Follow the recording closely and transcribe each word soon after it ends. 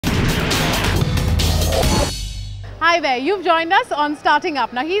Hi there, you've joined us on Starting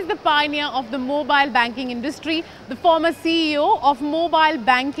Up. Now, he's the pioneer of the mobile banking industry, the former CEO of mobile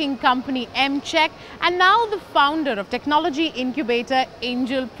banking company MCheck, and now the founder of technology incubator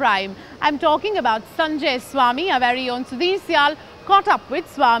AngelPrime. I'm talking about Sanjay Swamy. Our very own Sudhir Syal caught up with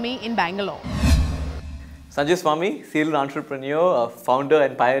Swamy in Bangalore. Sanjay Swamy, serial entrepreneur, founder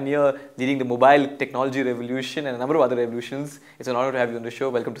and pioneer leading the mobile technology revolution and a number of other revolutions. It's an honor to have you on the show.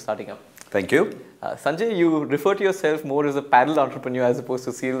 Welcome to Starting Up. Thank you. Sanjay, you refer to yourself more as a parallel entrepreneur as opposed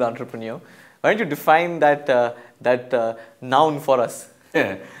to serial entrepreneur. Why don't you define that noun for us?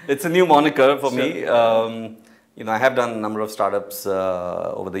 Yeah, it's a new moniker for me. I have done a number of startups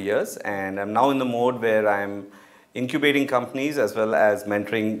over the years, and I'm now in the mode where I'm incubating companies as well as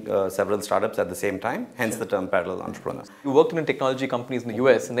mentoring several startups at the same time, hence the term parallel entrepreneur. You worked in technology companies in the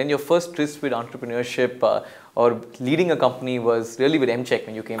US, and then your first tryst with entrepreneurship or leading a company was really with MCheck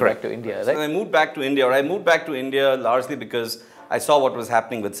when you came back to India, right? So I moved back to India, largely because I saw what was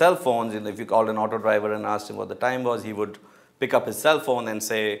happening with cell phones. If you called an auto driver and asked him what the time was, he would pick up his cell phone and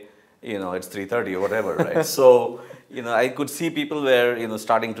say, it's 3:30 or whatever, right? So, I could see people were,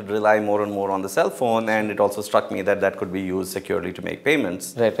 starting to rely more and more on the cell phone, and it also struck me that that could be used securely to make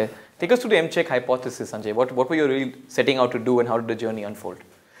payments. Right. Take us to the MCheck hypothesis, Sanjay. What were you really setting out to do, and how did the journey unfold?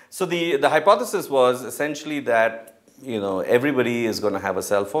 So the hypothesis was essentially that, everybody is going to have a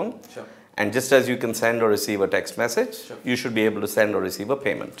cell phone. Sure. And just as you can send or receive a text message, you should be able to send or receive a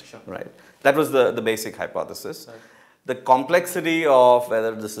payment, right? That was the basic hypothesis. Right. The complexity of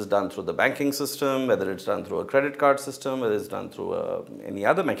whether this is done through the banking system, whether it's done through a credit card system, whether it's done through any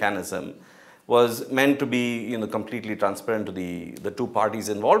other mechanism, was meant to be completely transparent to the two parties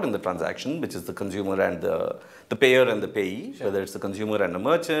involved in the transaction, which is the consumer and the payer and the payee, whether it's the consumer and a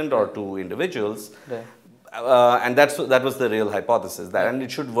merchant or two individuals. And that was the real hypothesis, and it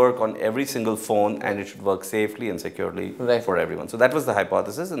should work on every single phone, and it should work safely and securely for everyone. So that was the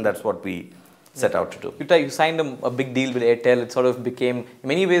hypothesis, and that's what we set out to do. You signed a big deal with Airtel. It sort of became, in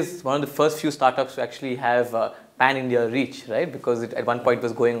many ways, one of the first few startups to actually have pan-India reach, right? Because it at one point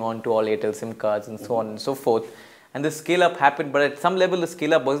was going on to all Airtel SIM cards and so on and so forth. And the scale-up happened, but at some level, the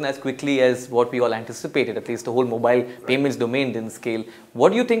scale-up wasn't as quickly as what we all anticipated. At least the whole mobile payments domain didn't scale.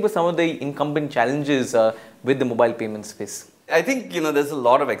 What do you think were some of the incumbent challenges with the mobile payment space? I think, there's a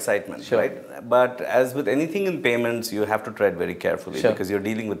lot of excitement, right? But as with anything in payments, you have to tread very carefully because you're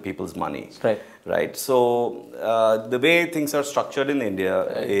dealing with people's money, right? So the way things are structured in India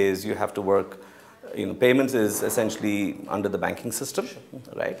is you have to work, payments is essentially under the banking system,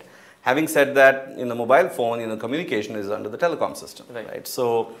 right? Having said that, in a mobile phone, communication is under the telecom system, right?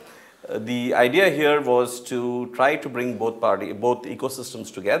 So the idea here was to try to bring both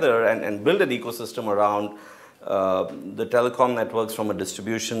ecosystems together and build an ecosystem around the telecom networks from a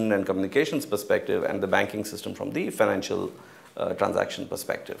distribution and communications perspective, and the banking system from the financial transaction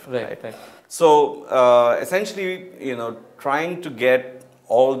perspective. Right. So essentially, trying to get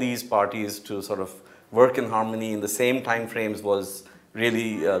all these parties to sort of work in harmony in the same time frames was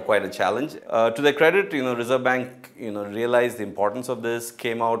really quite a challenge. To their credit, Reserve Bank, realized the importance of this,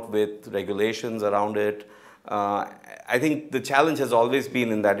 came out with regulations around it. I think the challenge has always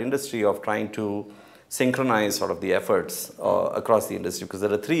been in that industry of trying to synchronize sort of the efforts across the industry, because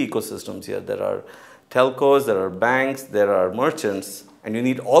there are three ecosystems here. There are telcos, there are banks, there are merchants, and you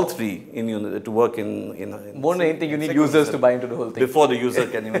need all three to work in more than anything, you need users to buy into the whole thing before the user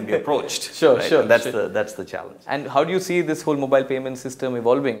can even be approached. Sure. That's the challenge. And how do you see this whole mobile payment system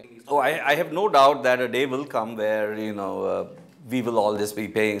evolving? Oh, I have no doubt that a day will come where we will all just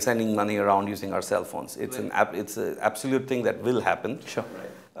be sending money around using our cell phones. It's an absolute thing that will happen. Sure.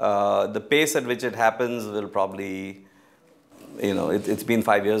 The pace at which it happens will probably, it's been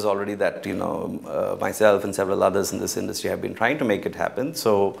 5 years already that, myself and several others in this industry have been trying to make it happen.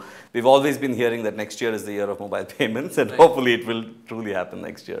 So we've always been hearing that next year is the year of mobile payments, and hopefully it will truly happen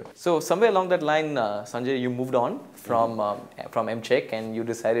next year. So somewhere along that line, Sanjay, you moved on from MCheck, and you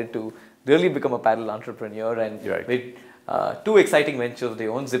decided to really become a parallel entrepreneur, and with two exciting ventures. They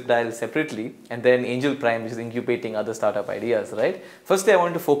own ZipDial separately, and then AngelPrime, which is incubating other startup ideas, right? Firstly, I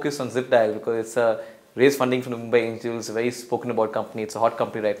want to focus on ZipDial because it's raised funding from the Mumbai Angels, a very spoken about company. It's a hot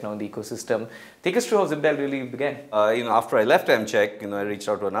company right now in the ecosystem. Take us through how ZipDial really began. After I left MCheck, I reached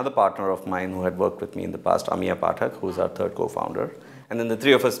out to another partner of mine who had worked with me in the past, Amiya Pathak, who's our third co-founder. And then the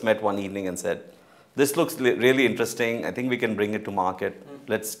three of us met one evening and said, this looks really interesting. I think we can bring it to market.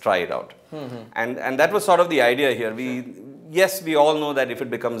 Let's try it out. And that was sort of the idea here. Yes, we all know that if it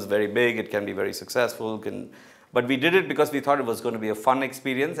becomes very big, it can be very successful, can But we did it because we thought it was going to be a fun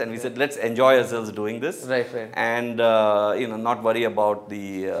experience, and we said, let's enjoy ourselves doing this. And, not worry about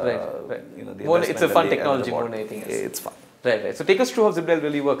the, it's a fun technology more than anything else. It's fun. Right. So take us through how ZipDial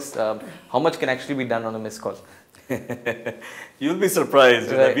really works. How much can actually be done on a missed call? You'll be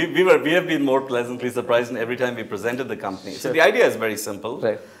surprised. Right. We have been more pleasantly surprised every time we presented the company. So the idea is very simple.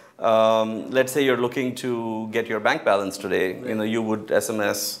 Let's say you're looking to get your bank balance today. You would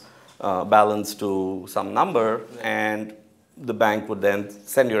SMS balance to some number, and the bank would then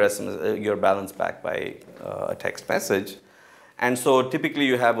send your balance back by a text message. And so typically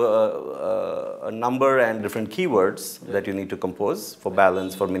you have a number and different keywords that you need to compose for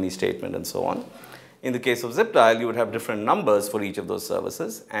balance, for mini statement, and so on. In the case of ZipDial, you would have different numbers for each of those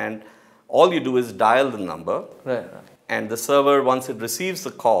services, and all you do is dial the number, and the server, once it receives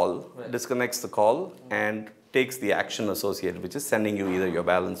the call, disconnects the call and takes the action associated, which is sending you either your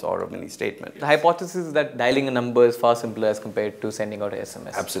balance or a mini statement. The hypothesis is that dialing a number is far simpler as compared to sending out a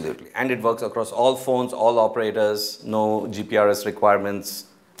SMS. Absolutely. And it works across all phones, all operators, no GPRS requirements,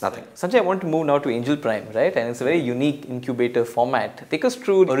 nothing. Sanjay, I want to move now to AngelPrime, right? And it's a very unique incubator format. Take us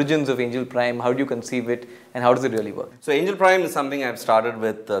through the origins of AngelPrime. How do you conceive it, and how does it really work? So AngelPrime is something I've started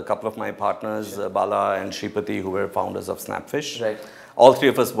with a couple of my partners, Bala and Shripati, who were founders of Snapfish. All three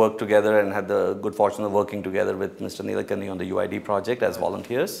of us worked together and had the good fortune of working together with Mr. Nilakani on the UID project as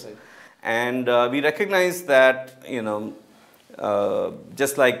volunteers. And we recognized that,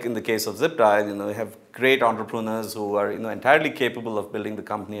 just like in the case of ZipDial, we have great entrepreneurs who are, entirely capable of building the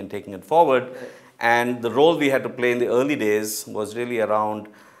company and taking it forward. And the role we had to play in the early days was really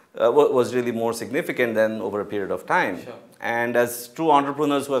was really more significant than over a period of time. And as true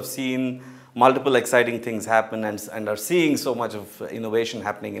entrepreneurs who have seen multiple exciting things happen and are seeing so much of innovation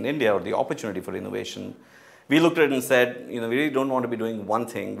happening in India, or the opportunity for innovation, we looked at it and said, we really don't want to be doing one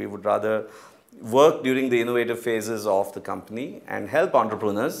thing. We would rather work during the innovative phases of the company and help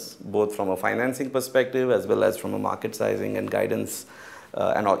entrepreneurs, both from a financing perspective as well as from a market sizing and guidance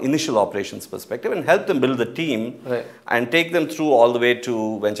and our initial operations perspective, and help them build the team and take them through all the way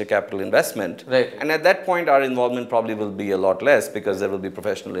to venture capital investment. And at that point, our involvement probably will be a lot less because there will be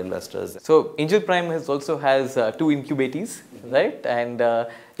professional investors. So AngelPrime also has 2 incubatees, right? And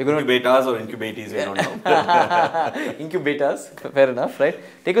you're going incubators or incubatees, we don't know. Incubators, fair enough, right?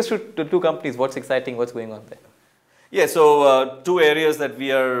 Take us through the 2 companies. What's exciting? What's going on there? Yeah, so 2 areas that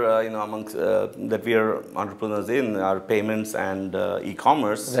we are, amongst that we are entrepreneurs in are payments and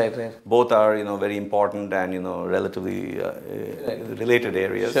e-commerce. Both are, very important and relatively related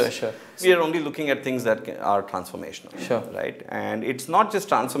areas. We are only looking at things that are transformational, right? And it's not just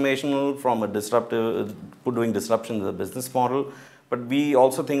transformational from a doing disruption in the business model, but we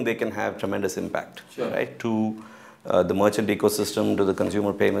also think they can have tremendous impact, right? To the merchant ecosystem, to the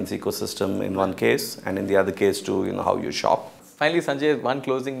consumer payments ecosystem in one case, and in the other case to how you shop. Finally, Sanjay, one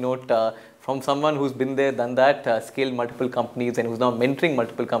closing note from someone who's been there, done that, scaled multiple companies, and who's now mentoring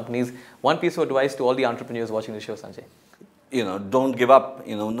multiple companies. One piece of advice to all the entrepreneurs watching the show, Sanjay. Don't give up.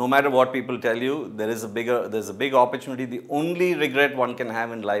 No matter what people tell you, there's a big opportunity. The only regret one can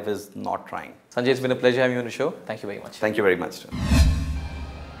have in life is not trying. Sanjay, it's been a pleasure having you on the show. Thank you very much. Thank you very much.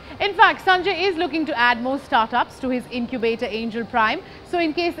 In fact, Sanjay is looking to add more startups to his incubator AngelPrime. So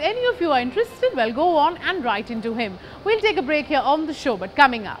in case any of you are interested, well, go on and write into him. We'll take a break here on the show, but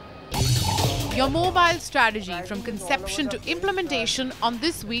coming up, your mobile strategy from conception to implementation on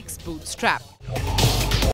this week's Bootstrap.